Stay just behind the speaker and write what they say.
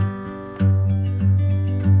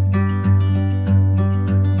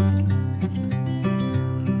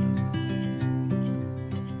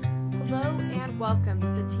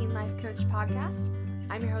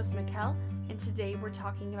Chantel, and today we're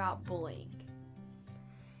talking about bullying.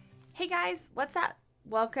 Hey guys, what's up?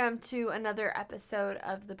 Welcome to another episode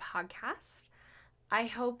of the podcast. I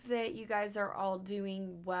hope that you guys are all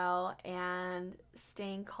doing well and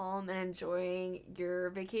staying calm and enjoying your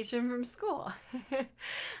vacation from school.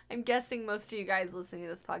 I'm guessing most of you guys listening to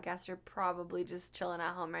this podcast are probably just chilling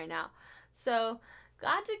at home right now. So,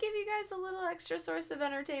 glad to give you guys a little extra source of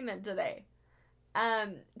entertainment today.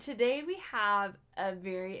 Today we have a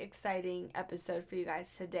very exciting episode for you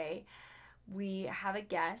guys today. We have a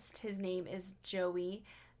guest. His name is Joey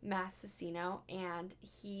Massasino, and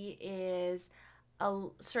he is a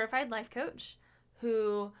certified life coach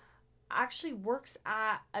who actually works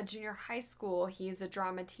at a junior high school. He's a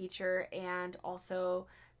drama teacher and also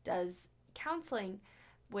does counseling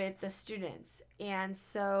with the students. And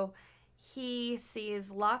so he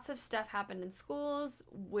sees lots of stuff happen in schools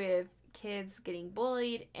with kids getting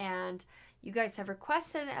bullied, and you guys have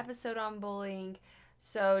requested an episode on bullying.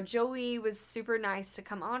 So Joey was super nice to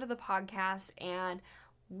come onto the podcast, and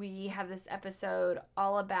we have this episode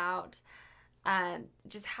all about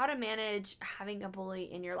just how to manage having a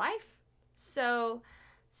bully in your life. So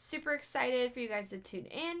super excited for you guys to tune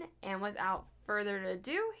in, and without further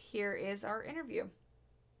ado, here is our interview.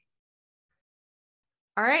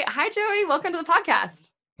 All right. Hi, Joey. Welcome to the podcast.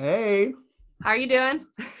 Hey. How are you doing?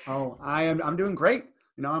 Oh, I'm doing great.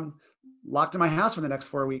 I'm locked in my house for the next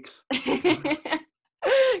 4 weeks.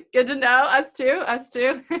 Good to know. Us too.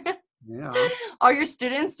 Yeah. All your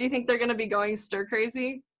students, do you think they're going to be going stir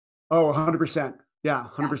crazy? Oh, 100%. Yeah,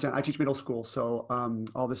 100%. Yeah. I teach middle school. So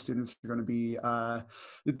all the students are going to be,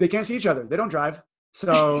 they can't see each other. They don't drive.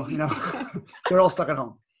 So, they're all stuck at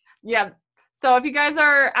home. Yeah. So if you guys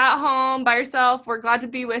are at home by yourself, we're glad to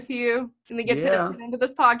be with you and we get to tune into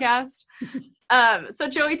this podcast. So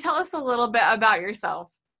Joey, tell us a little bit about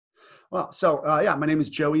yourself. Well, my name is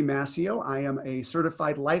Joey Massio. I am a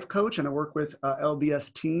certified life coach, and I work with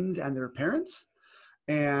LDS teens and their parents.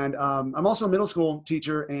 And I'm also a middle school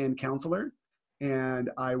teacher and counselor,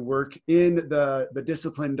 and I work in the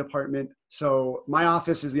discipline department. So my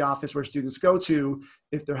office is the office where students go to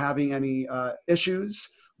if they're having any issues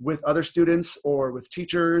with other students or with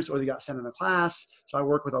teachers, or they got sent in a class. So I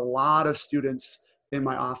work with a lot of students in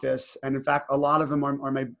my office. And in fact, a lot of them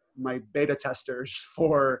are my beta testers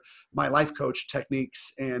for my life coach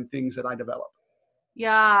techniques and things that I develop.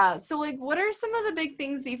 Yeah. So what are some of the big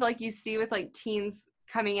things that you feel like you see with teens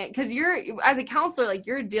coming in? Because you're, as a counselor,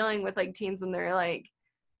 you're dealing with teens when they're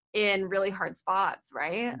in really hard spots,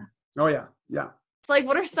 right? Oh yeah. Yeah. So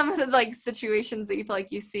what are some of the situations that you feel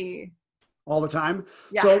like you see? All the time.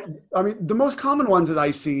 Yeah. So, the most common ones that I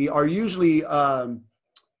see are usually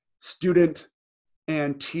student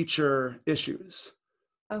and teacher issues.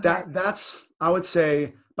 Okay. That's, I would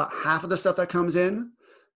say, about half of the stuff that comes in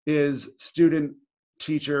is student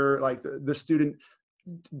teacher, the student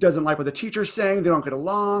doesn't like what the teacher's saying, they don't get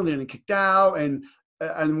along, they're getting kicked out. And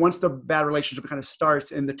once the bad relationship kind of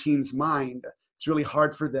starts in the teen's mind, it's really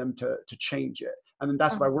hard for them to change it. And then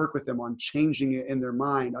that's what I work with them on, changing it in their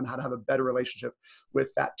mind on how to have a better relationship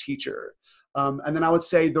with that teacher. And then I would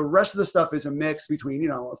say the rest of the stuff is a mix between,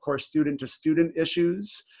 of course, student to student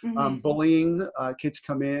issues, bullying, kids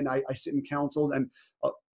come in, I sit in councils, and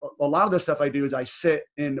a lot of the stuff I do is I sit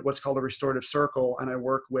in what's called a restorative circle, and I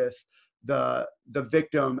work with the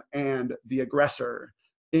victim and the aggressor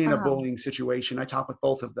in a bullying situation. I talk with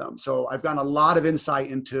both of them. So I've gotten a lot of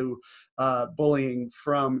insight into bullying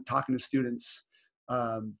from talking to students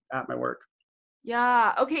at my work.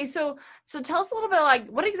 Yeah. Okay. So tell us a little bit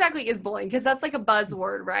what exactly is bullying? Because that's a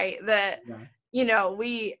buzzword, right? That,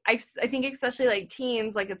 I think especially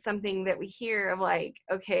teens, it's something that we hear of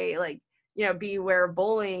okay, beware of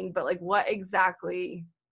bullying, but what exactly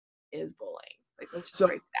is bullying? Let's just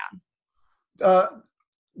break it down.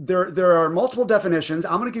 There are multiple definitions.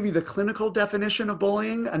 I'm going to give you the clinical definition of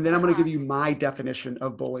bullying, and then I'm going to give you my definition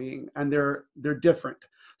of bullying, and they're different.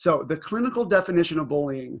 So the clinical definition of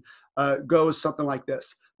bullying goes something like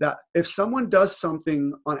this: that if someone does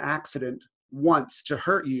something on accident once to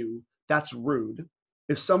hurt you, that's rude.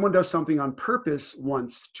 If someone does something on purpose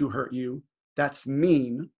once to hurt you, that's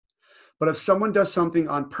mean. But if someone does something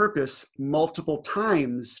on purpose multiple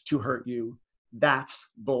times to hurt you, that's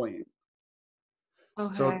bullying.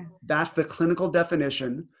 Okay. So that's the clinical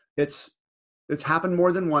definition. It's happened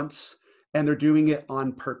more than once, and they're doing it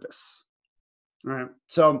on purpose. All right.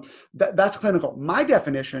 So that's clinical. My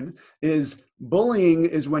definition is bullying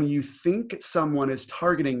is when you think someone is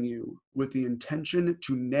targeting you with the intention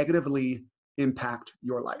to negatively impact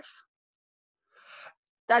your life.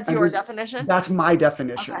 That's And your definition? that's my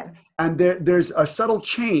definition. Okay. And there's a subtle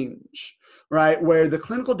change, right? Where the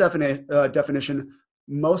clinical definition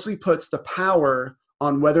mostly puts the power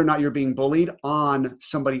on whether or not you're being bullied on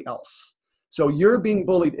somebody else. So you're being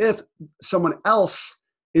bullied if someone else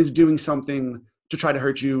is doing something to try to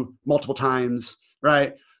hurt you multiple times,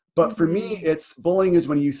 right? But for me, Mm-hmm. it's bullying is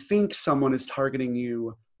when you think someone is targeting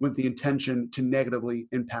you with the intention to negatively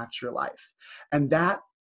impact your life. And that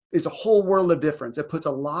is a whole world of difference. It puts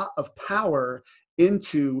a lot of power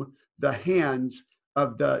into the hands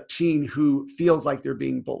of the teen who feels like they're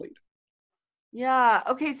being bullied. Yeah.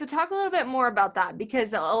 Okay. So talk a little bit more about that,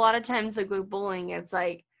 because a lot of times, like with bullying, it's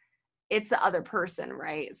like it's the other person,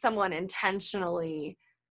 right? Someone intentionally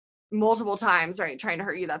multiple times, right, trying to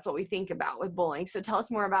hurt you. That's what we think about with bullying. So tell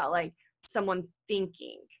us more about like someone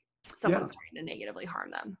thinking Yeah. someone's trying to negatively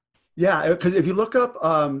harm them. Yeah, because if you look up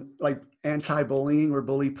like anti-bullying or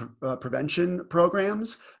bully prevention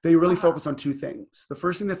programs, they really Uh-huh. focus on two things. The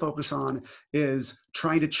first thing they focus on is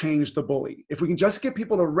trying to change the bully. If we can just get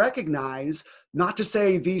people to recognize, not to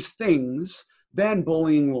say these things, then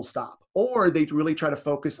bullying will stop. Or they really try to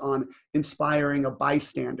focus on inspiring a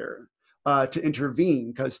bystander to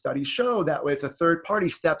intervene, because studies show that if a third party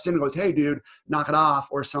steps in and goes, "Hey, dude, knock it off,"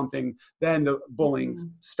 or something, then the bullying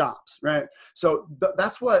Mhm. stops, right? So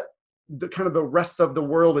that's what the kind of the rest of the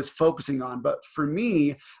world is focusing on. But for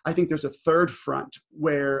me, I think there's a third front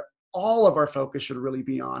where all of our focus should really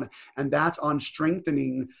be on, and that's on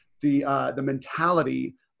strengthening the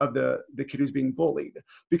mentality of the kid who's being bullied,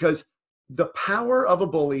 because the power of a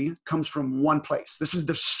bully comes from one place. This is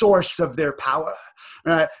the source of their power.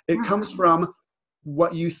 Right? It comes from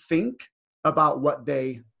what you think about what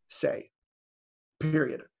they say.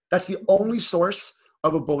 Period. That's the only source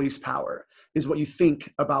of a bully's power, is what you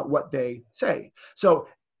think about what they say. So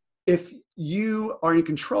if you are in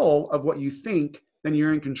control of what you think, then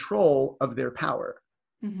you're in control of their power.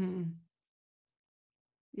 Mhm.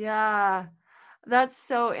 Yeah. That's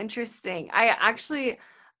so interesting. I actually,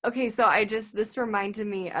 okay, so this reminded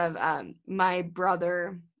me of my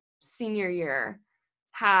brother senior year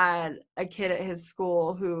had a kid at his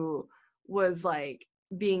school who was like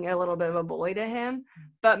being a little bit of a bully to him.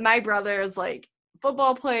 But my brother is like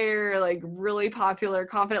football player, like really popular,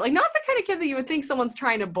 confident, like not the kind of kid that you would think someone's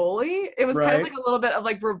trying to bully. It was kind of Right? like a little bit of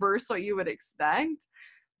like reverse what you would expect.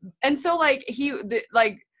 And so like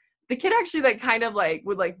like the kid actually like kind of like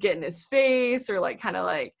would like get in his face or like kind of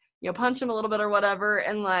like punch him a little bit or whatever,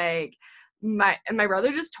 and like my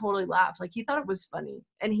brother just totally laughed, like he thought it was funny,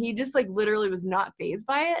 and he just like literally was not fazed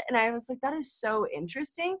by it. And I was like, that is so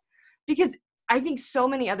interesting, because I think so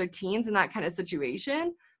many other teens in that kind of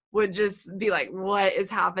situation would just be like, what is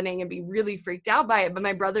happening, and be really freaked out by it. But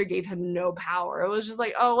my brother gave him no power. It was just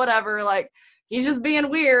like, oh, whatever, like he's just being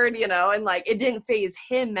weird, and like it didn't phase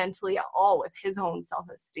him mentally at all with his own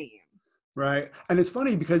self-esteem. Right. And it's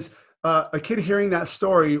funny because a kid hearing that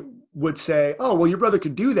story would say, "Oh, well, your brother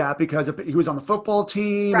could do that because he was on the football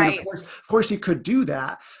team, and Right. of course, he could do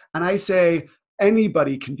that." And I say,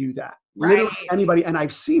 anybody can do that, Right. literally anybody. And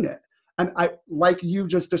I've seen it. And I, like you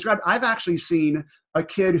just described, I've actually seen a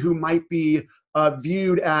kid who might be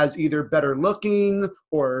viewed as either better looking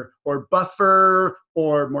or buffer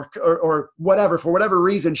or more or whatever, for whatever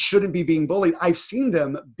reason, shouldn't be being bullied. I've seen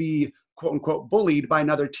them be quote unquote bullied by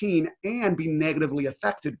another teen and be negatively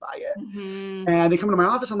affected by it. Mm-hmm. And they come to my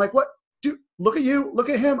office. I'm like, what? Dude, look at you. Look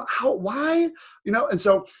at him. How? Why? And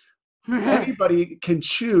so anybody can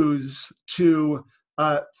choose to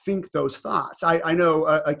think those thoughts. I know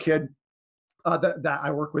a kid that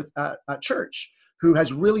I work with at church who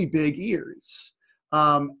has really big ears.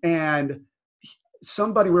 And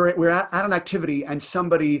somebody, we're at an activity and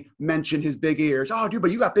somebody mentioned his big ears. "Oh, dude,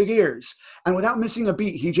 but you got big ears." And without missing a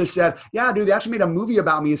beat, he just said, "Yeah, dude, they actually made a movie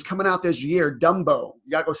about me. It's coming out this year, Dumbo.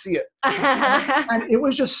 You gotta go see it." And it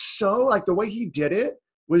was just so, like, the way he did it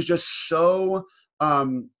was just so,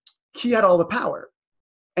 he had all the power.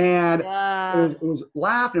 And Yeah. it was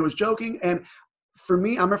laugh and it was joking. And for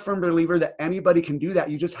me, I'm a firm believer that anybody can do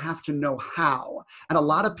that. You just have to know how. And a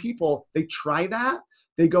lot of people, they try that.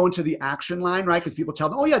 They go into the action line, right? Because people tell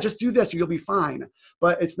them, "Oh yeah, just do this, you'll be fine."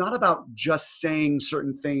 But it's not about just saying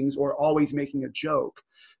certain things or always making a joke.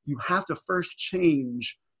 You have to first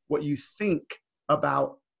change what you think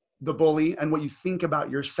about the bully and what you think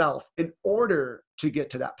about yourself in order to get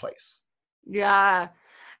to that place. Yeah.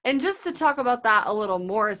 And just to talk about that a little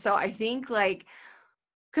more, so I think like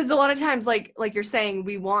Because a lot of times, like you're saying,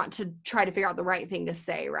 we want to try to figure out the right thing to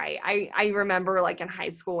say, right? I remember like in high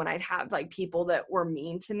school when I'd have like people that were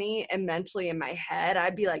mean to me, and mentally in my head,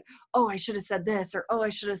 I'd be like, oh, I should have said this, or oh, I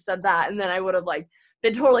should have said that. And then I would have like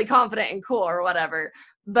been totally confident and cool or whatever.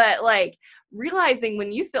 But like realizing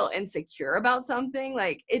when you feel insecure about something,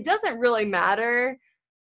 like it doesn't really matter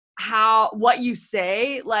what you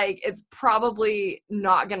say, like it's probably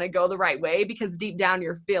not going to go the right way because deep down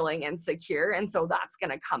you're feeling insecure, and so that's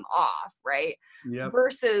going to come off, right? Yep.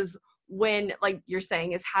 Versus when, like you're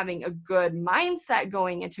saying, is having a good mindset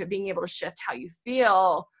going into it, being able to shift how you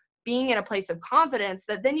feel, being in a place of confidence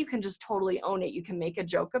that then you can just totally own it. You can make a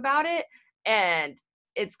joke about it and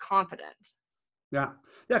it's confident. Yeah.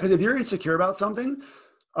 Because if you're insecure about something,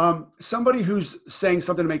 somebody who's saying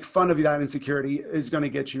something to make fun of you, that insecurity is going to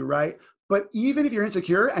get you, right? But even if you're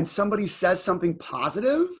insecure and somebody says something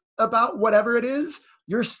positive about whatever it is,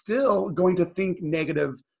 you're still going to think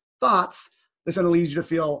negative thoughts that's going to lead you to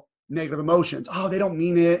feel negative emotions. Oh, they don't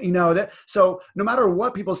mean it, that. So no matter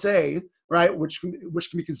what people say, right, which can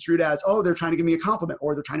be construed as, oh, they're trying to give me a compliment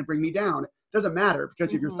or they're trying to bring me down. It doesn't matter,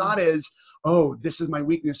 because if your thought is, oh, this is my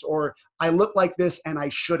weakness, or I look like this and I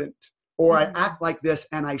shouldn't, or I act like this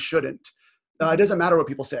and I shouldn't. It doesn't matter what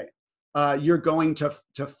people say. You're going to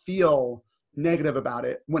feel negative about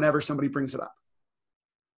it whenever somebody brings it up.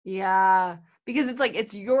 Yeah, because it's like,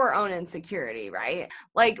 it's your own insecurity, right?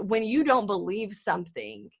 Like when you don't believe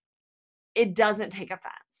something, it doesn't take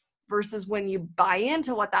offense. Versus when you buy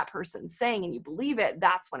into what that person's saying and you believe it,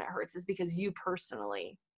 that's when it hurts, is because you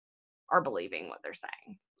personally are believing what they're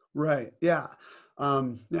saying. Right. Yeah.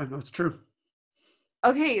 No, it's true.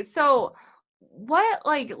 Okay, so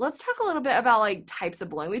let's talk a little bit about like types of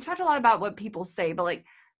bullying. We talked a lot about what people say, but like,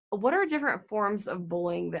 what are different forms of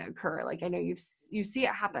bullying that occur? Like, I know you see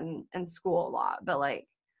it happen in school a lot, but like,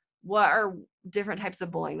 what are different types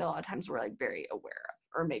of bullying that a lot of times we're like very aware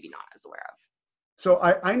of, or maybe not as aware of? So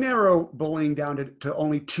I narrow bullying down to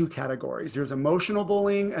only two categories. There's emotional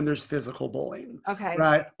bullying and there's physical bullying. Okay.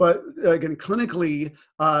 Right. But again, clinically,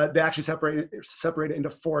 they actually separate it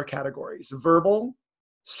into four categories: verbal,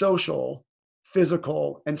 social,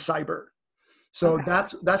 physical, and cyber. So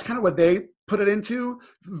that's kind of what they put it into.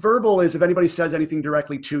 Verbal is if anybody says anything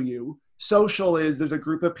directly to you. Social is there's a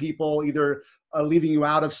group of people either leaving you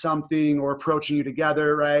out of something or approaching you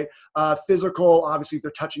together, right? Physical, obviously, if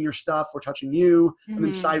they're touching your stuff or touching you. And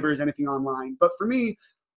then cyber is anything online. But for me,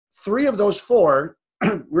 three of those four,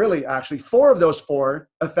 really actually four of those four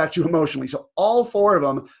affect you emotionally. So all four of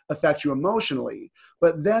them affect you emotionally.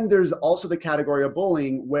 But then there's also the category of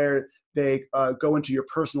bullying where they go into your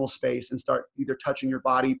personal space and start either touching your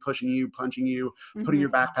body, pushing you, punching you, putting your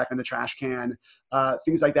backpack in the trash can,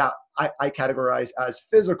 things like that. I categorize as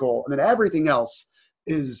physical, and then everything else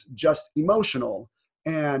is just emotional.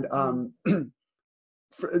 And and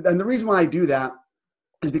the reason why I do that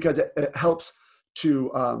is because it helps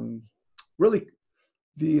to really,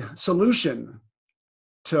 the solution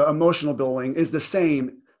to emotional bullying is the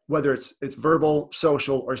same, whether it's verbal,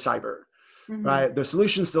 social, or cyber. Right? The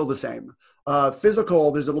solution's still the same.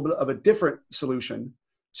 Physical, there's a little bit of a different solution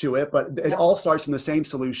to it, but it all starts in the same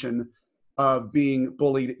solution of being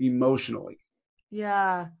bullied emotionally.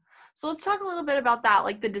 Yeah. So let's talk a little bit about that,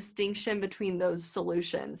 like the distinction between those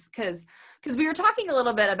solutions. Because we were talking a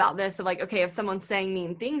little bit about this of like, okay, if someone's saying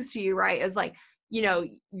mean things to you, right, is like,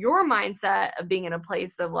 your mindset of being in a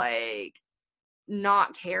place of like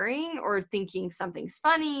not caring or thinking something's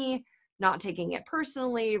funny, not taking it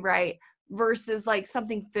personally, right? Versus like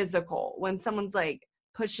something physical, when someone's like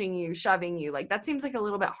pushing you, shoving you, like that seems like a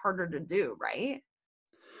little bit harder to do, right?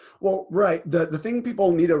 Well, right. The thing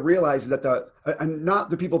people need to realize is that and not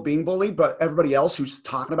the people being bullied, but everybody else who's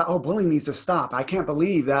talking about, oh, bullying needs to stop. I can't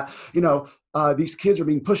believe that, these kids are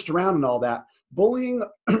being pushed around and all that. Bullying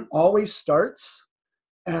always starts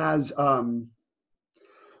as horrible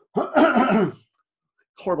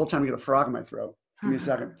time to get a frog in my throat. Give me a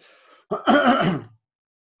second.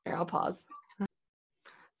 Here, I'll pause.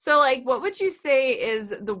 So like, what would you say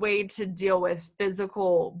is the way to deal with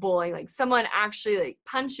physical bullying? Like someone actually like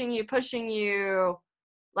punching you, pushing you,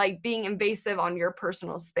 like being invasive on your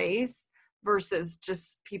personal space versus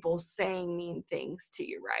just people saying mean things to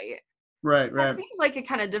you, right? Right. That seems like a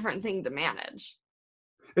kind of different thing to manage.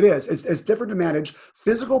 It is. It's different to manage.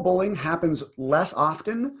 Physical bullying happens less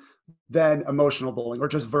often than emotional bullying or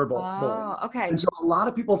just verbal bullying. Okay. And so a lot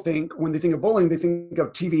of people think, when they think of bullying, they think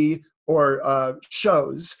of TV or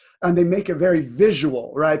shows, and they make it very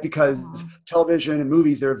visual, right? Because television and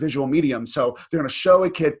movies, they're a visual medium. So they're going to show a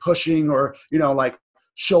kid pushing or, like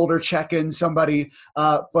shoulder checking somebody.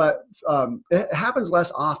 But it happens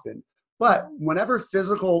less often. But whenever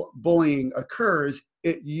physical bullying occurs,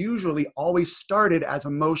 it usually always started as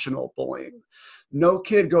emotional bullying. No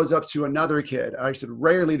kid goes up to another kid. I said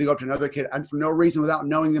rarely they go up to another kid and for no reason, without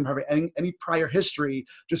knowing them, having any prior history,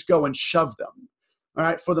 just go and shove them. All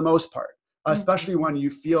right, for the most part, especially when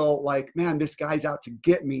you feel like, man, this guy's out to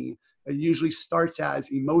get me. It usually starts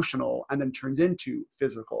as emotional and then turns into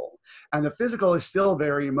physical. And the physical is still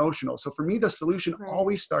very emotional. So for me, the solution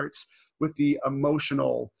always starts with the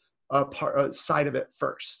emotional side of it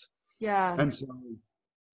first. Yeah. And so,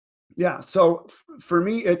 yeah. So for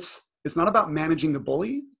me, it's not about managing the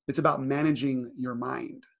bully. It's about managing your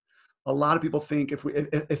mind. A lot of people think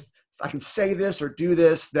if I can say this or do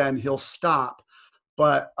this, then he'll stop.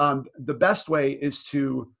 But the best way is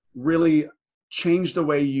to really change the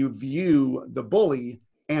way you view the bully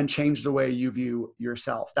and change the way you view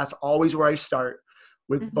yourself. That's always where I start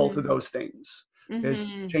with both of those things, is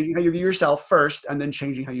changing how you view yourself first and then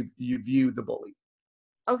changing how you view the bully.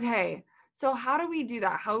 Okay. So how do we do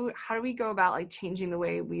that? How do we go about like changing the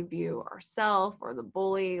way we view ourselves or the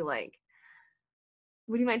bully? Like,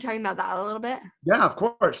 would you mind talking about that a little bit? Yeah, of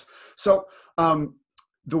course. So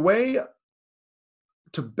the way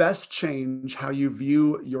to best change how you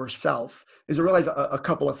view yourself is to realize a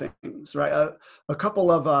couple of things, right? A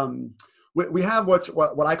couple of, we have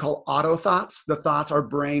what I call auto thoughts, the thoughts our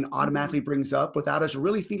brain automatically brings up without us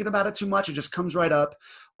really thinking about it too much. It just comes right up.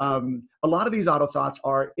 A lot of these auto thoughts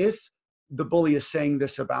are, if the bully is saying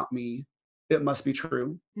this about me, it must be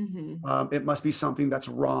true. It must be something that's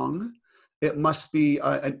wrong. It must be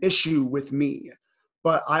an issue with me.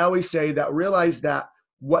 But I always say that realize that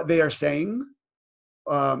what they are saying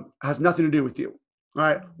has nothing to do with you. All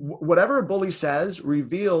right. Whatever a bully says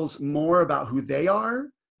reveals more about who they are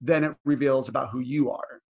than it reveals about who you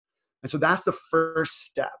are. And so that's the first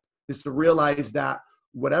step, is to realize that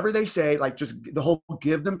whatever they say, like just the whole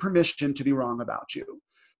give them permission to be wrong about you.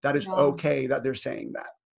 That is okay that they're saying that.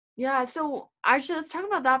 Yeah. So actually, let's talk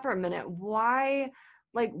about that for a minute. Why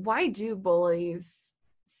do bullies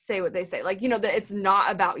say what they say? Like, that it's not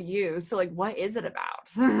about you. So like, what is it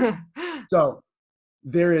about? So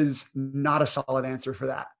there is not a solid answer for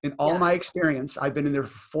that. In all my experience, I've been in there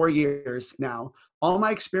for 4 years now. All my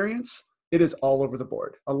experience, it is all over the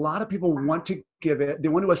board. A lot of people want to they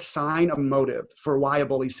want to assign a motive for why a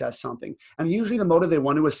bully says something. And usually the motive they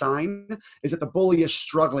want to assign is that the bully is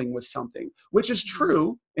struggling with something, which is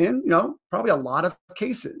true in, probably a lot of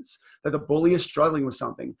cases, that the bully is struggling with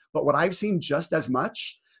something. But what I've seen just as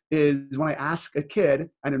much is when I ask a kid,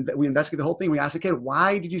 and we investigate the whole thing, we ask a kid,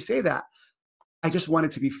 why did you say that? I just wanted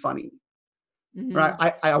to be funny,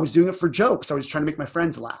 right? I was doing it for jokes. I was trying to make my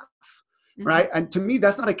friends laugh, right? And to me,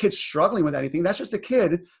 that's not a kid struggling with anything. That's just a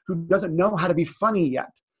kid who doesn't know how to be funny yet,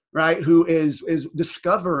 right? Who is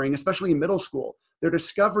discovering, especially in middle school, they're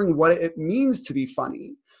discovering what it means to be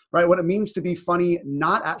funny, right? What it means to be funny,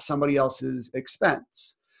 not at somebody else's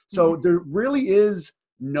expense. So there really is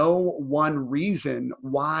no one reason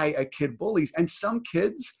why a kid bullies. And some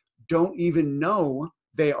kids don't even know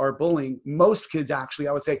they are bullying. Most kids, actually,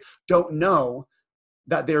 I would say, don't know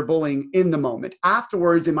that they're bullying in the moment.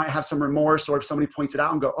 Afterwards, they might have some remorse, or if somebody points it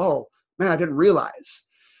out and go, oh, man, I didn't realize.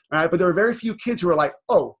 Right? But there are very few kids who are like,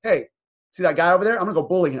 oh, hey, see that guy over there? I'm going to go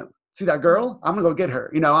bully him. See that girl? I'm going to go get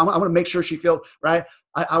her. I'm going to make sure she feels, right?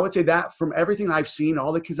 I would say that from everything I've seen,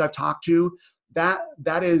 all the kids I've talked to, that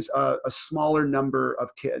is a smaller number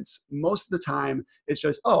of kids. Most of the time, it's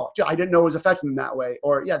just, oh, I didn't know it was affecting them that way.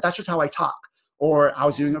 Or, yeah, that's just how I talk. Or I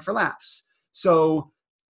was doing it for laughs. So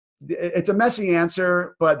it's a messy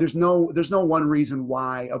answer, but there's no one reason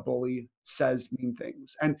why a bully says mean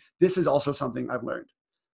things. And this is also something I've learned.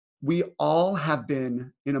 We all have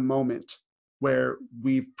been in a moment where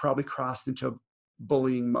we've probably crossed into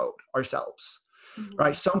bullying mode ourselves,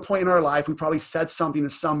 right? Some point in our life, we probably said something to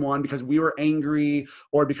someone because we were angry,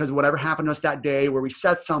 or because of whatever happened to us that day, where we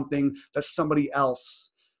said something that somebody else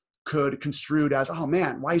could construe as, oh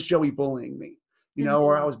man, why is Joey bullying me?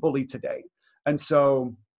 Or I was bullied today. And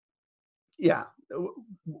so, yeah,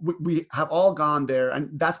 we have all gone there.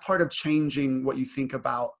 And that's part of changing what you think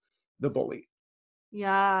about the bully.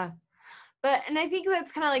 Yeah. And I think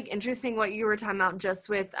that's kind of like interesting what you were talking about, just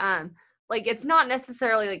with, like, it's not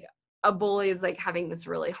necessarily like a bully is like having this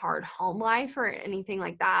really hard home life or anything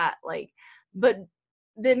like that. Like, but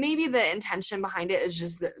maybe the intention behind it is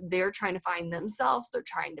just that they're trying to find themselves. They're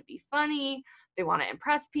trying to be funny. They want to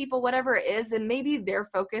impress people, whatever it is. And maybe their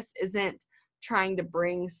focus isn't trying to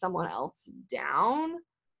bring someone else down.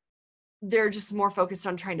 They're just more focused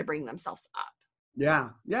on trying to bring themselves up. Yeah.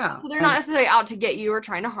 Yeah. So they're not necessarily out to get you or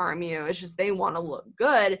trying to harm you. It's just they want to look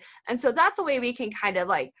good. And so that's a way we can kind of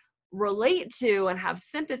like relate to and have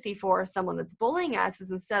sympathy for someone that's bullying us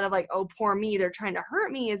is, instead of like, oh, poor me, they're trying to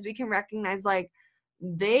hurt me, is we can recognize like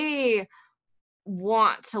they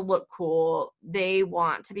want to look cool, they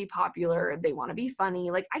want to be popular, they want to be funny.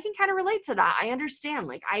 Like I can kind of relate to that. I understand.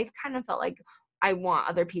 Like I've kind of felt like I want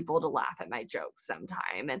other people to laugh at my jokes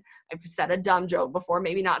sometime, and I've said a dumb joke before,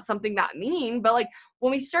 maybe not something that mean, but like when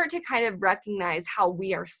we start to kind of recognize how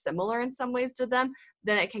we are similar in some ways to them,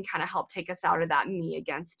 then it can kind of help take us out of that me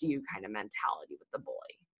against you kind of mentality with the bully.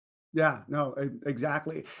 Yeah, no,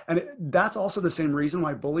 exactly. And that's also the same reason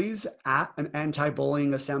why bullies at an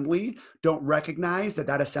anti-bullying assembly don't recognize that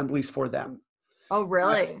that assembly is for them. Oh,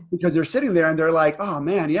 really? Because they're sitting there and they're like, oh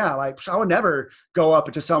man, yeah, like I would never go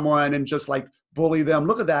up to someone and just like bully them.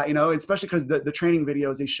 Look at that, especially because the training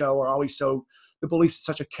videos they show are always the bully's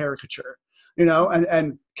such a caricature,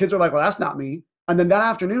 and kids are like, well, that's not me. And then that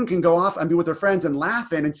afternoon can go off and be with their friends and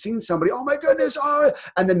laughing and seeing somebody, oh my goodness,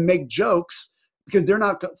 and then make jokes because they're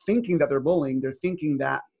not thinking that they're bullying. They're thinking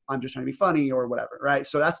that I'm just trying to be funny or whatever, right?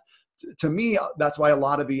 So to me, that's why a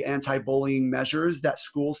lot of the anti-bullying measures that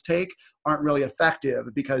schools take aren't really effective,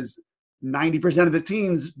 because 90% of the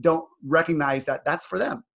teens don't recognize that that's for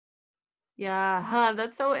them. Yeah,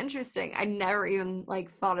 that's so interesting. I never even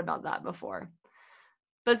like thought about that before.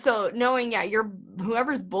 But so knowing, yeah,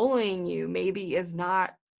 whoever's bullying you maybe is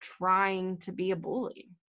not trying to be a bully.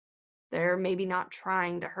 They're maybe not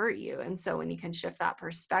trying to hurt you. And so when you can shift that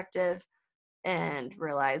perspective and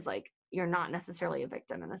realize like you're not necessarily a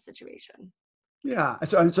victim in this situation. Yeah.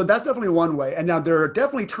 So that's definitely one way. And now there are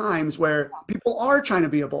definitely times where people are trying to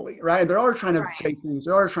be a bully, right? They are trying to say things.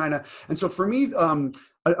 They are trying to. And so for me,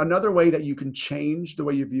 another way that you can change the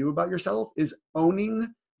way you view about yourself is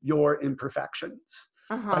owning your imperfections.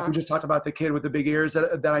 Like we just talked about the kid with the big ears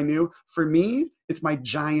that I knew. For me, it's my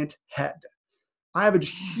giant head. I have a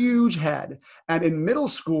huge head. And in middle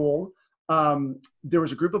school, there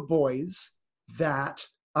was a group of boys that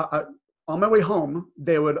on my way home,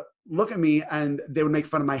 they would look at me and they would make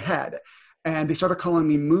fun of my head. And they started calling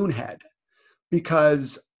me Moonhead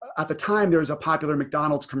because at the time there was a popular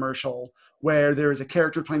McDonald's commercial where there was a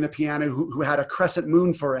character playing the piano who had a crescent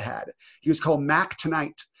moon for a head. He was called Mac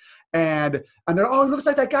Tonight. And they're, oh, he looks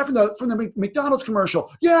like that guy from the McDonald's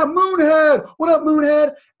commercial. Yeah, Moonhead. What up,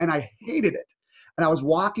 Moonhead? And I hated it. And I was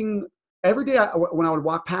walking every day. When I would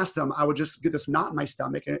walk past them, I would just get this knot in my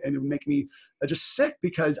stomach, and it would make me just sick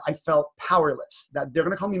because I felt powerless, that they're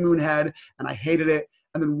going to call me Moonhead, and I hated it.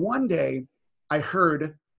 And then one day I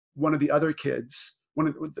heard one of the other kids, one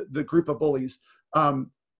of the group of bullies,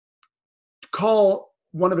 call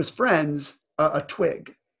one of his friends a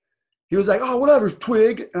twig. He was like, oh, whatever,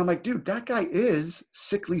 twig. And I'm like, dude, that guy is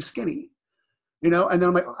sickly skinny, and then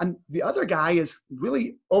I'm like, and the other guy is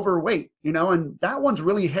really overweight, and that one's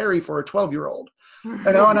really hairy for a 12-year-old,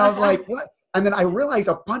 and I was like, what? And then I realized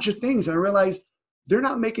a bunch of things, and I realized they're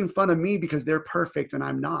not making fun of me because they're perfect and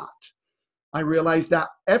I'm not. I realized that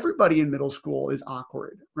everybody in middle school is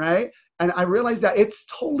awkward, right? And I realized that it's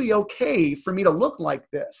totally okay for me to look like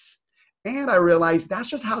this. And I realized that's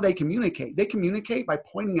just how they communicate. They communicate by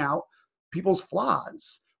pointing out people's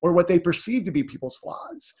flaws or what they perceive to be people's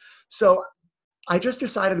flaws. So I just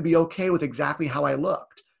decided to be okay with exactly how I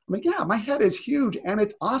looked. I'm like, yeah, my head is huge and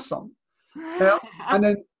it's awesome. And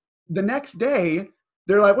then the next day,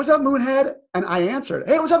 they're like, what's up, Moonhead? And I answered,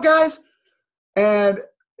 hey, what's up, guys? And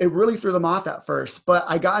it really threw them off at first. But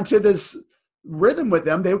I got into this rhythm with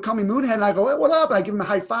them. They would call me Moonhead, and I go, hey, what up? And I give them a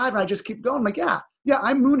high five, and I just keep going. I'm like, yeah,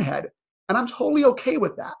 I'm Moonhead. And I'm totally okay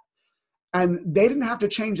with that. And they didn't have to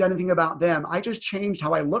change anything about them. I just changed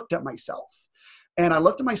how I looked at myself. And I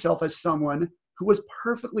looked at myself as someone who was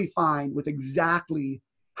perfectly fine with exactly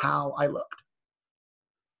how I looked.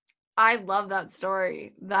 I love that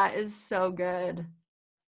story. That is so good.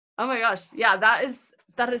 Oh my gosh. Yeah, that is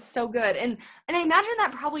so good. And I imagine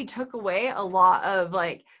that probably took away a lot of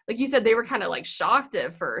like you said, they were kind of like shocked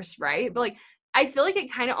at first, right? But like, I feel like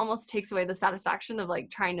it kind of almost takes away the satisfaction of like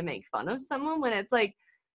trying to make fun of someone when it's like,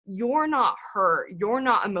 you're not hurt. You're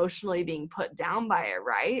not emotionally being put down by it,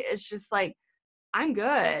 right? It's just like, I'm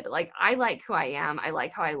good. Like, I like who I am. I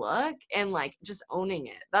like how I look, and like just owning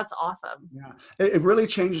it. That's awesome. Yeah. It really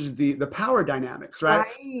changes the power dynamics, right?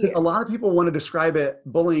 A lot of people want to describe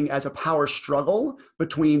bullying as a power struggle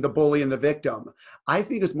between the bully and the victim. I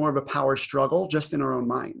think it's more of a power struggle just in our own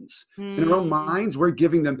minds. In our own minds, we're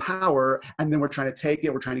giving them power, and then we're trying to take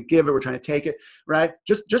it. We're trying to give it. We're trying to take it, right?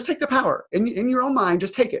 Just take the power in your own mind.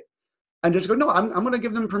 Just take it and just go, no, I'm going to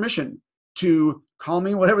give them permission to call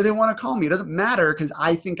me whatever they want to call me. It doesn't matter because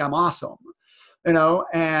I think I'm awesome.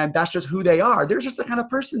 and that's just who they are. They're just the kind of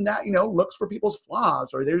person that, looks for people's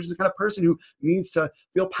flaws, or they're just the kind of person who needs to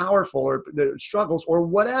feel powerful or struggles or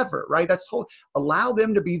whatever, right? That's totally, allow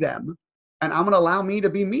them to be them, and I'm going to allow me to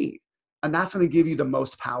be me. And that's going to give you the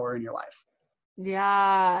most power in your life.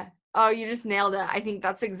 Yeah. Oh, you just nailed it. I think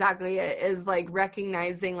that's exactly it, is like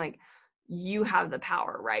recognizing like you have the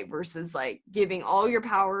power, right? Versus like giving all your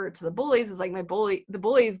power to the bullies is like the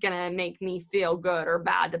bully is going to make me feel good or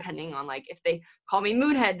bad, depending on like if they call me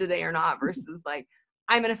moonhead today or not, versus like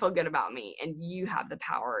I'm going to feel good about me and you have the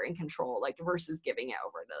power and control, like versus giving it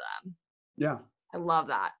over to them. Yeah. I love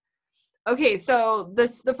that. Okay. So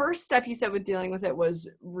the first step you said with dealing with it was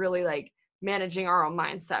really like managing our own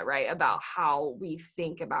mindset, right? About how we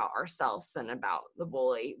think about ourselves and about the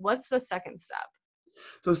bully. What's the second step?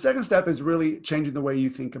 So the second step is really changing the way you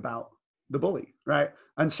think about the bully, right?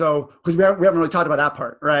 And so, because we haven't really talked about that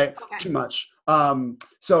part, right? Okay. Too much.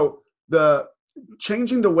 So the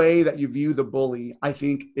changing the way that you view the bully, I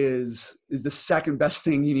think is the second best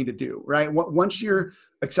thing you need to do, right? Once you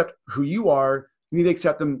accept who you are, you need to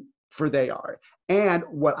accept them for they are. And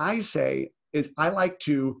what I say is I like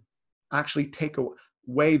to actually take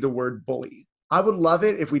away the word bully. I would love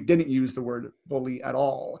it if we didn't use the word bully at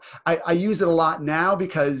all. I use it a lot now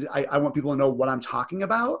because I want people to know what I'm talking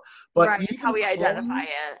about. But right, it's how we identify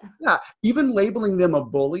it. Yeah, even labeling them a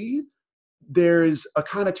bully, there's a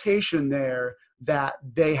connotation there that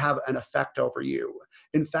they have an effect over you.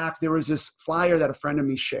 In fact, there was this flyer that a friend of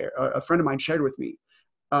mine shared with me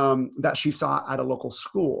that she saw at a local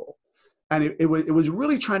school. And it was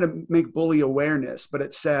really trying to make bully awareness, but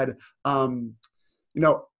it said,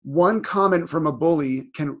 one comment from a bully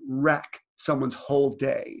can wreck someone's whole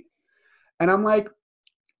day. And I'm like,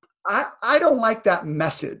 I don't like that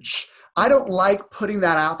message. I don't like putting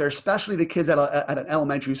that out there, especially to kids at an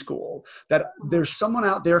elementary school, that there's someone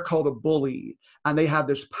out there called a bully and they have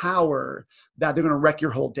this power that they're going to wreck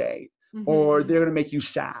your whole day, or they're going to make you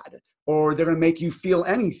sad, or they're going to make you feel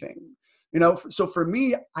anything. So for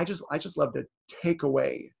me, I just love to take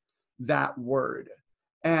away that word.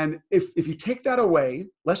 And if you take that away,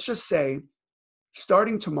 let's just say,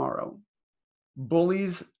 starting tomorrow,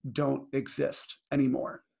 bullies don't exist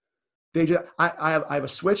anymore. I have a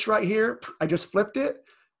switch right here. I just flipped it,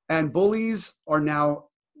 and bullies are now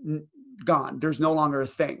gone. There's no longer a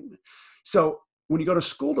thing. So when you go to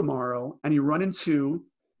school tomorrow and you run into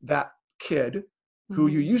that kid who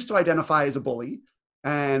you used to identify as a bully,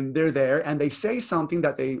 and they're there and they say something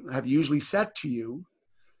that they have usually said to you,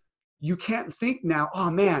 you can't think now, oh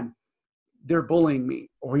man, they're bullying me,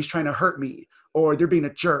 or he's trying to hurt me, or they're being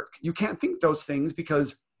a jerk. You can't think those things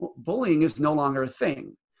because bullying is no longer a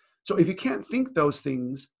thing. So if you can't think those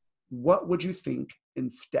things, what would you think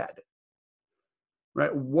instead?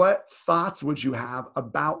 Right? What thoughts would you have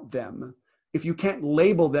about them if you can't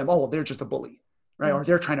label them, oh, well, they're just a bully, right? Or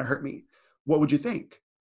they're trying to hurt me. What would you think?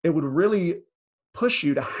 It would really push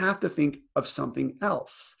you to have to think of something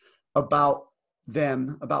else about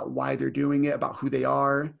them, about why they're doing it, about who they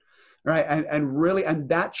are, right? And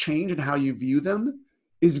that change in how you view them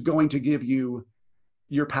is going to give you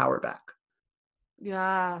your power back.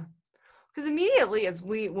 Yeah. Because immediately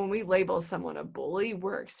when we label someone a bully,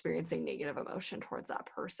 we're experiencing negative emotion towards that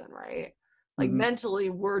person, right? Like mentally,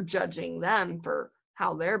 we're judging them for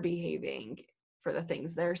how they're behaving, for the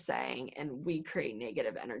things they're saying, and we create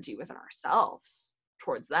negative energy within ourselves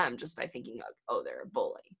towards them just by thinking of, oh, they're a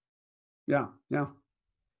bully. Yeah.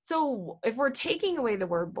 So if we're taking away the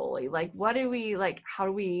word bully, like how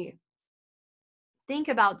do we think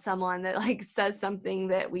about someone that like says something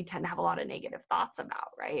that we tend to have a lot of negative thoughts about,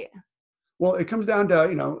 right? Well, it comes down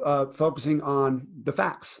to, focusing on the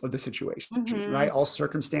facts of the situation, right? All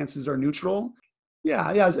circumstances are neutral.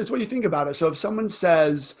 Yeah. It's what you think about it. So if someone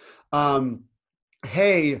says,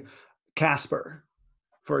 hey, Casper,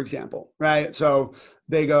 for example, right? So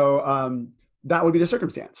they go, that would be the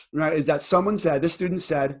circumstance, right? Is that this student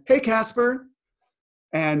said, hey, Casper.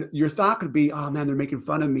 And your thought could be, oh man, they're making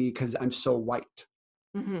fun of me because I'm so white.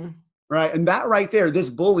 Right? And that right there,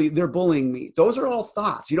 they're bullying me. Those are all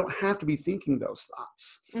thoughts. You don't have to be thinking those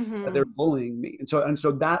thoughts. That they're bullying me. And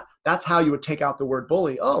so that's how you would take out the word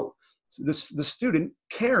bully. Oh, so the student,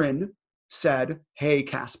 Karen, said, hey,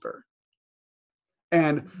 Casper.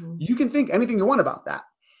 And you can think anything you want about that,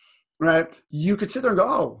 right? You could sit there and go,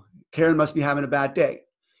 oh, Karen must be having a bad day,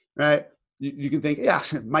 right? You can think, yeah,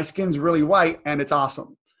 my skin's really white and it's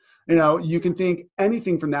awesome. You can think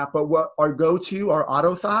anything from that, but what our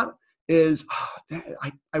auto thought is, oh,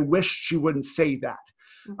 I wish she wouldn't say that.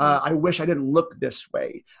 I wish I didn't look this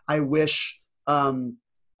way. I wish I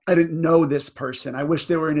didn't know this person. I wish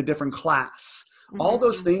they were in a different class. All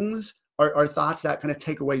those things are thoughts that kind of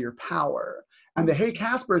take away your power. And the hey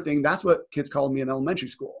Casper thing, that's what kids called me in elementary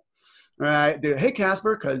school. Right? The hey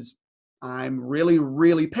Casper, because I'm really,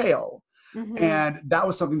 really pale. Mm-hmm. And that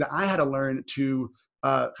was something that I had to learn to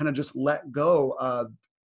kind of just let go of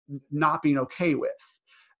not being okay with.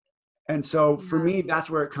 And so for me, that's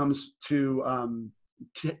where it comes to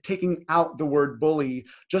taking out the word bully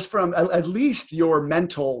just from at least your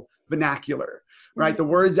mental vernacular, right? The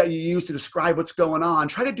words that you use to describe what's going on,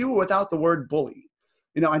 try to do it without the word bully,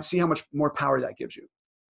 and see how much more power that gives you.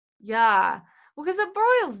 Yeah. Well, because it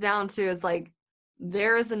boils down to is like,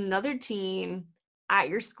 there's another teen at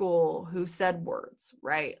your school who said words,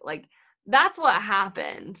 right? Like, that's what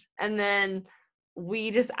happened. And then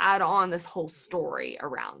we just add on this whole story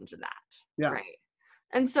around that. Yeah. Right.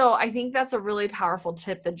 And so I think that's a really powerful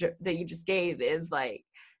tip that you just gave, is like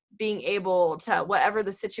being able to, whatever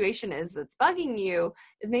the situation is that's bugging you,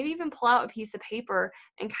 is maybe even pull out a piece of paper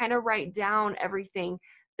and kind of write down everything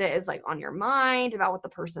that is like on your mind about what the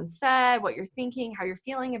person said, what you're thinking, how you're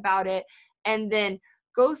feeling about it. And then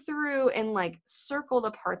go through and like circle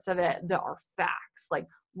the parts of it that are facts. Like,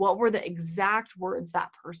 what were the exact words that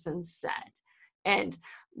person said? And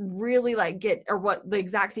really like or what the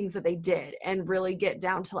exact things that they did, and really get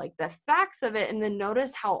down to like the facts of it. And then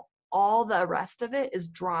notice how all the rest of it is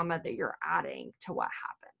drama that you're adding to what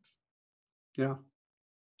happened. Yeah.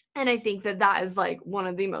 And I think that is like one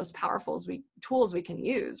of the most powerful tools we can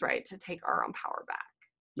use, right, to take our own power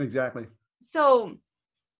back. Exactly. So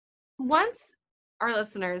once our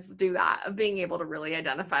listeners do that, of being able to really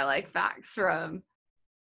identify like facts from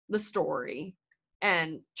the story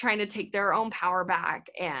and trying to take their own power back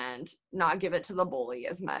and not give it to the bully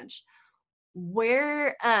as much,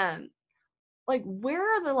 where are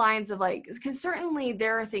the lines of like, because certainly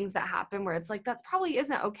there are things that happen where it's like, that's probably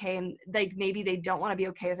isn't okay, and like maybe they don't want to be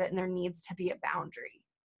okay with it, and there needs to be a boundary.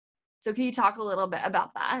 So can you talk a little bit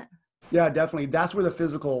about that? Yeah, definitely. That's where the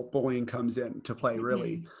physical bullying comes in to play,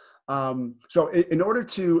 really. So in order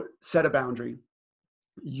to set a boundary,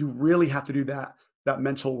 you really have to do that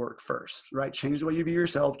mental work first, right? Change the way you view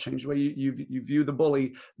yourself, change the way you view the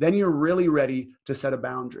bully. Then you're really ready to set a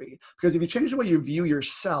boundary. Because if you change the way you view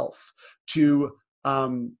yourself to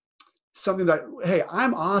something that, hey,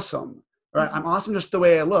 I'm awesome, right? I'm awesome just the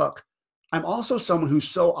way I look. I'm also someone who's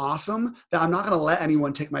so awesome that I'm not going to let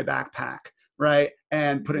anyone take my backpack, right,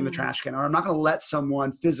 and put it in the trash can, or I'm not going to let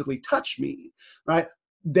someone physically touch me, right?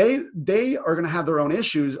 They are going to have their own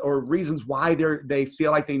issues or reasons why they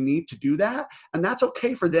feel like they need to do that, and that's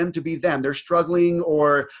okay for them to be them. They're struggling,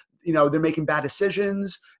 or they're making bad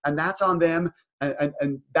decisions, and that's on them,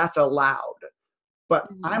 and that's allowed. But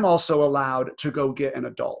I'm also allowed to go get an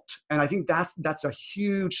adult, and I think that's a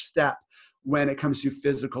huge step when it comes to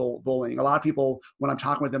physical bullying. A lot of people, when I'm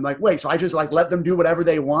talking with them, like, wait, so I just like let them do whatever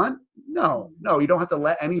they want? No, you don't have to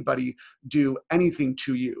let anybody do anything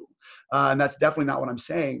to you. And that's definitely not what I'm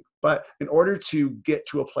saying. But in order to get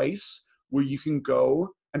to a place where you can go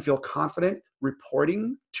and feel confident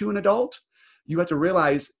reporting to an adult, you have to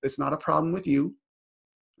realize it's not a problem with you.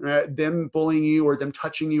 Them bullying you or them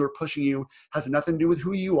touching you or pushing you has nothing to do with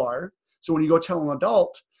who you are. So when you go tell an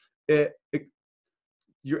adult,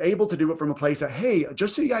 you're able to do it from a place that, hey,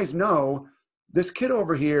 just so you guys know, this kid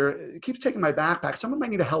over here keeps taking my backpack. Someone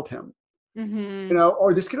might need to help him.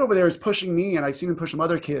 Or this kid over there is pushing me, and I've seen him push some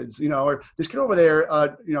other kids, or this kid over there,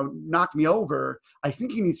 knocked me over. I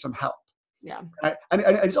think he needs some help. Yeah. Right? And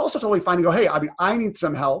it's also totally fine to go, hey, I need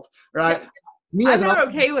some help, right? Yeah. I'm not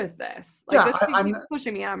okay with this. Like, yeah, I'm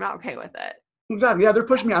pushing me, and I'm not okay with it. Exactly. Yeah, they're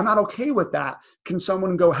pushing me. I'm not okay with that. Can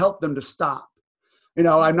someone go help them to stop? They're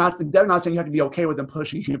not saying you have to be okay with them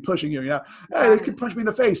pushing you. Hey, they could punch me in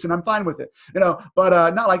the face and I'm fine with it,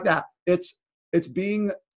 but not like that. It's being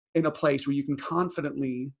in a place where you can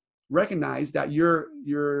confidently recognize that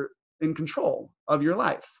you're in control of your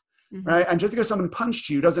life, right? And just because someone punched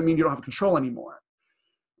you doesn't mean you don't have control anymore,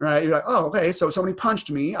 right? You're like, oh, okay, so somebody punched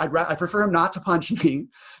me. I prefer him not to punch me.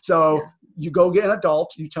 So you go get an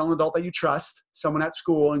adult, you tell an adult that you trust, someone at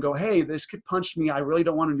school, and go, hey, this kid punched me. I really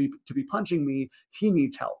don't want him to be punching me. He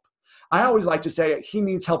needs help. I always like to say he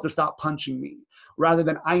needs help to stop punching me, rather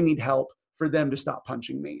than I need help for them to stop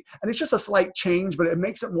punching me. And it's just a slight change, but it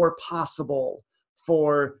makes it more possible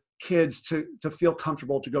for kids to feel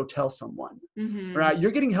comfortable to go tell someone, right?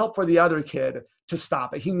 You're getting help for the other kid to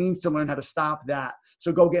stop it. He needs to learn how to stop that.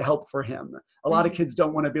 So go get help for him. A lot of kids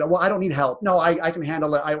don't want to be like, well, I don't need help. No, I can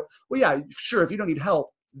handle it. Well, yeah, sure. If you don't need help,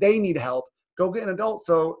 they need help. Go get an adult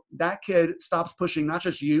so that kid stops pushing not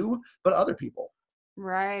just you, but other people.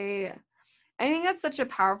 Right. I think that's such a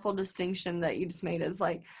powerful distinction that you just made, is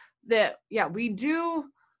like that. Yeah, we do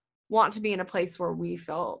want to be in a place where we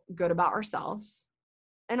feel good about ourselves,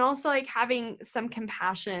 and also like having some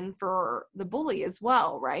compassion for the bully as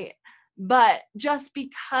well, right? But just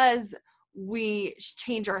because we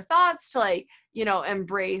change our thoughts to like,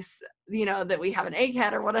 embrace, that we have an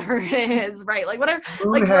egghead or whatever it is, right? Like whatever,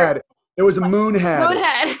 like we're Moonhead. It was a moonhead.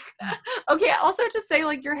 Moonhead. Okay, also just say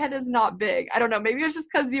like your head is not big. I don't know. Maybe it's just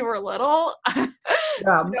because you were little.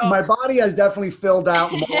 Yeah, my body has definitely filled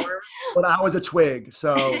out more, but I was a twig.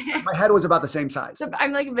 So my head was about the same size. So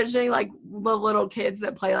I'm like envisioning like the little kids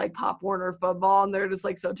that play like Pop Warner football and they're just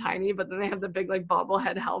like so tiny, but then they have the big like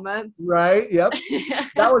bobblehead helmets. Right. Yep.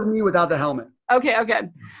 That was me without the helmet. Okay.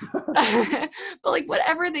 But like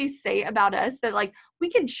whatever they say about us, that like we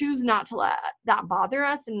can choose not to let that bother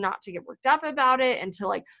us and not to get worked up about it and to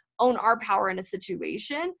like own our power in a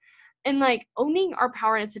situation. And like owning our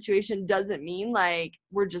power in a situation doesn't mean like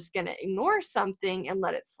we're just going to ignore something and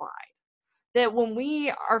let it slide. That when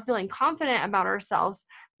we are feeling confident about ourselves,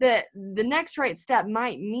 that the next right step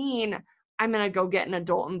might mean I'm going to go get an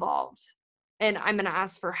adult involved and I'm going to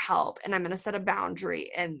ask for help and I'm going to set a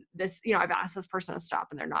boundary. And this, I've asked this person to stop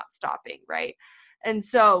and they're not stopping. Right. And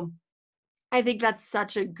so I think that's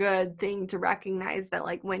such a good thing to recognize, that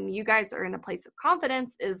like when you guys are in a place of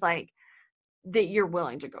confidence is like that you're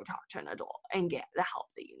willing to go talk to an adult and get the help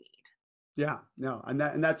that you need. Yeah, no, and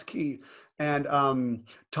that's key. And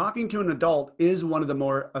talking to an adult is one of the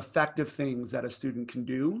more effective things that a student can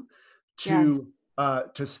do to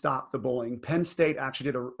stop the bullying. Penn State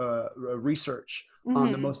actually did a research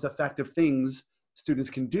on the most effective things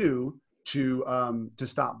students can do to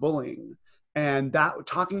stop bullying. And that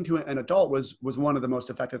talking to an adult was one of the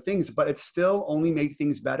most effective things, but it still only made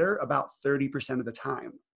things better about 30% of the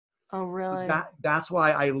time. Oh, really? That's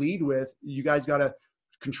why I lead with, you guys got to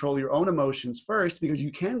control your own emotions first, because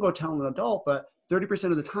you can go tell an adult, but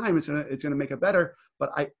 30% of the time it's gonna make it better.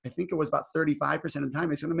 But I think it was about 35% of the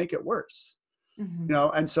time it's gonna make it worse.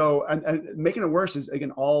 And so and making it worse is,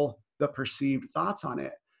 again, all the perceived thoughts on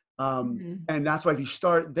it. And that's why if you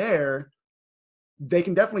start there, they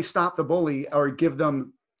can definitely stop the bully or give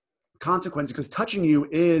them consequences, because touching you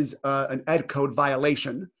is an ed code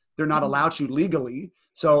violation. They're not allowed to legally.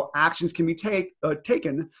 So actions can be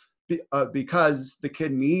taken because the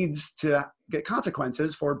kid needs to get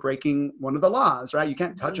consequences for breaking one of the laws, right? You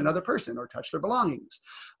can't touch another person or touch their belongings.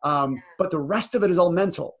 But the rest of it is all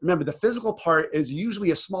mental. Remember, the physical part is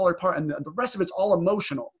usually a smaller part, and the rest of it's all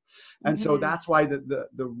emotional. And so that's why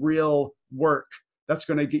the real work that's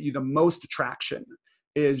going to get you the most traction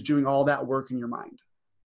is doing all that work in your mind.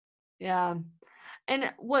 Yeah.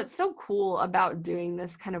 And what's so cool about doing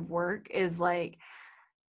this kind of work is like,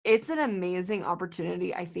 it's an amazing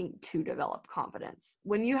opportunity, I think, to develop confidence.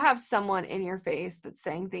 When you have someone in your face that's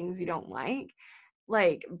saying things you don't like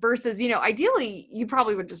versus, ideally you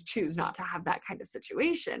probably would just choose not to have that kind of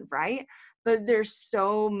situation, right? But there's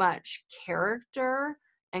so much character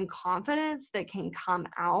and confidence that can come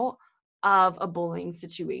out of a bullying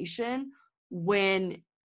situation when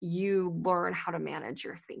you learn how to manage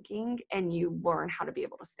your thinking and you learn how to be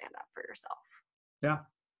able to stand up for yourself. Yeah.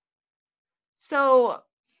 So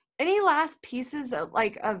any last pieces of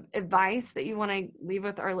advice that you want to leave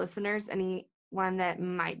with our listeners? Anyone that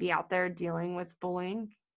might be out there dealing with bullying?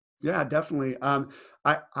 Yeah, definitely.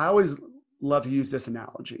 I always love to use this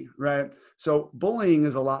analogy, right? So bullying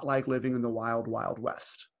is a lot like living in the wild, wild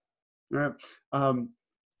west, right?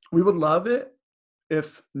 We would love it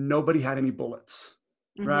if nobody had any bullets,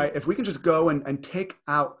 right? If we can just go and take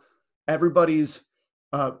out everybody's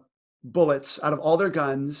bullets out of all their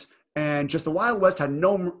guns, and just the Wild West had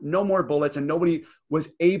no more bullets and nobody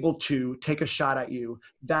was able to take a shot at you,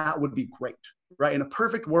 that would be great, right? In a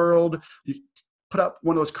perfect world, you put up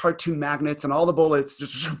one of those cartoon magnets and all the bullets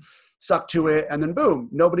just suck to it, and then boom,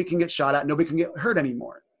 nobody can get shot at, nobody can get hurt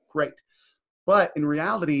anymore. Great. But in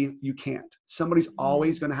reality, you can't. Somebody's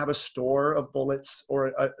always going to have a store of bullets,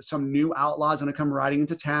 or some new outlaw's going to come riding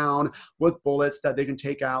into town with bullets that they can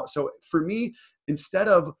take out. So for me, instead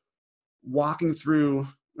of walking through,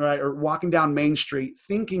 right, or walking down Main Street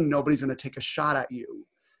thinking nobody's going to take a shot at you,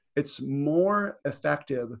 it's more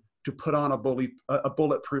effective to put on a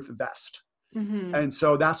bulletproof vest. And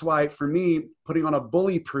so that's why, for me, putting on a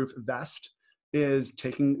bully-proof vest is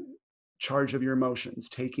taking charge of your emotions,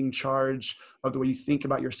 taking charge of the way you think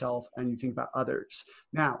about yourself and you think about others.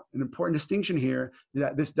 Now, an important distinction here is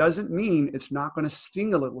that this doesn't mean it's not going to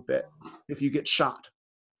sting a little bit if you get shot.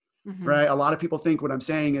 Right? A lot of people think what I'm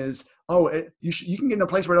saying is, you can get in a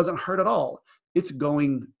place where it doesn't hurt at all. It's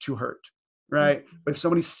going to hurt, right? But if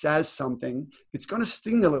somebody says something, it's going to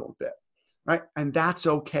sting a little bit, right? And that's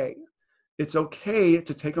okay. It's okay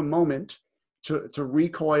to take a moment to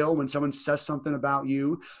recoil when someone says something about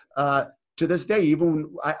you. To this day,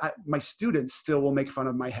 even my students still will make fun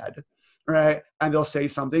of my head, right? And they'll say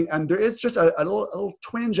something, and there is just a little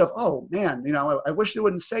twinge of, oh man, I wish they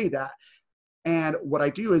wouldn't say that. And what I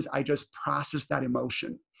do is I just process that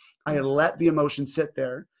emotion. I let the emotion sit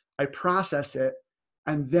there. I process it,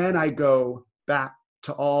 and then I go back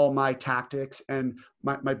to all my tactics and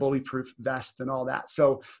my bully-proof vest and all that.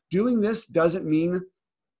 So doing this doesn't mean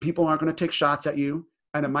people aren't going to take shots at you,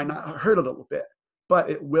 and it might not hurt a little bit, but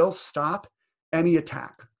it will stop any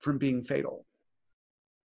attack from being fatal.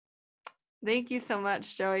 Thank you so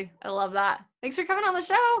much, Joey. I love that. Thanks for coming on the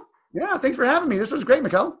show. Yeah, thanks for having me. This was great,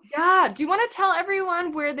 Mikkel. Yeah. Do you want to tell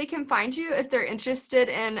everyone where they can find you if they're interested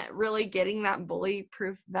in really getting that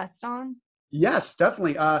bully-proof vest on? Yes,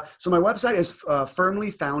 definitely. So my website is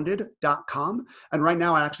firmlyfounded.com. And right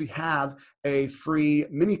now I actually have a free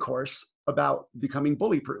mini course about becoming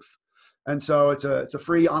bully-proof. And so it's a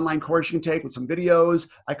free online course you can take with some videos.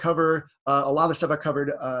 I cover a lot of the stuff I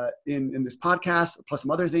covered in this podcast, plus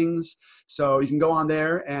some other things. So you can go on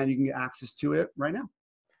there and you can get access to it right now.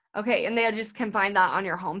 Okay. And they just can find that on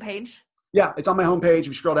your homepage? Yeah, it's on my homepage. If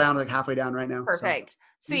you scroll down, like halfway down right now. Perfect. So.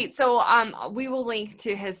 Sweet. So we will link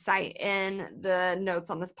to his site in the notes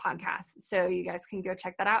on this podcast. So you guys can go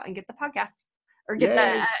check that out and get the podcast or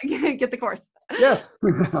get the course. Yes.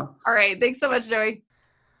 All right. Thanks so much, Joey.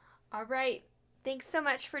 All right. Thanks so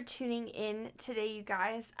much for tuning in today, you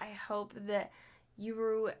guys. I hope that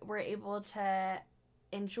you were able to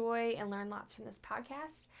enjoy and learn lots from this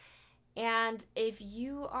podcast. And if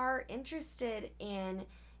you are interested in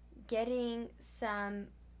getting some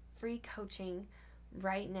free coaching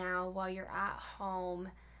right now while you're at home,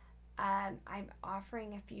 I'm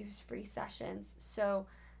offering a few free sessions. So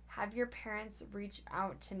have your parents reach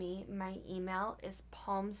out to me. My email is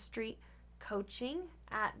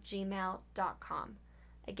palmstreetcoaching@gmail.com.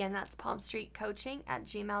 Again, that's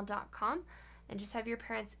palmstreetcoaching@gmail.com. And just have your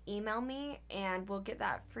parents email me and we'll get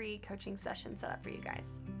that free coaching session set up for you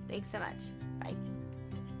guys. Thanks so much. Bye.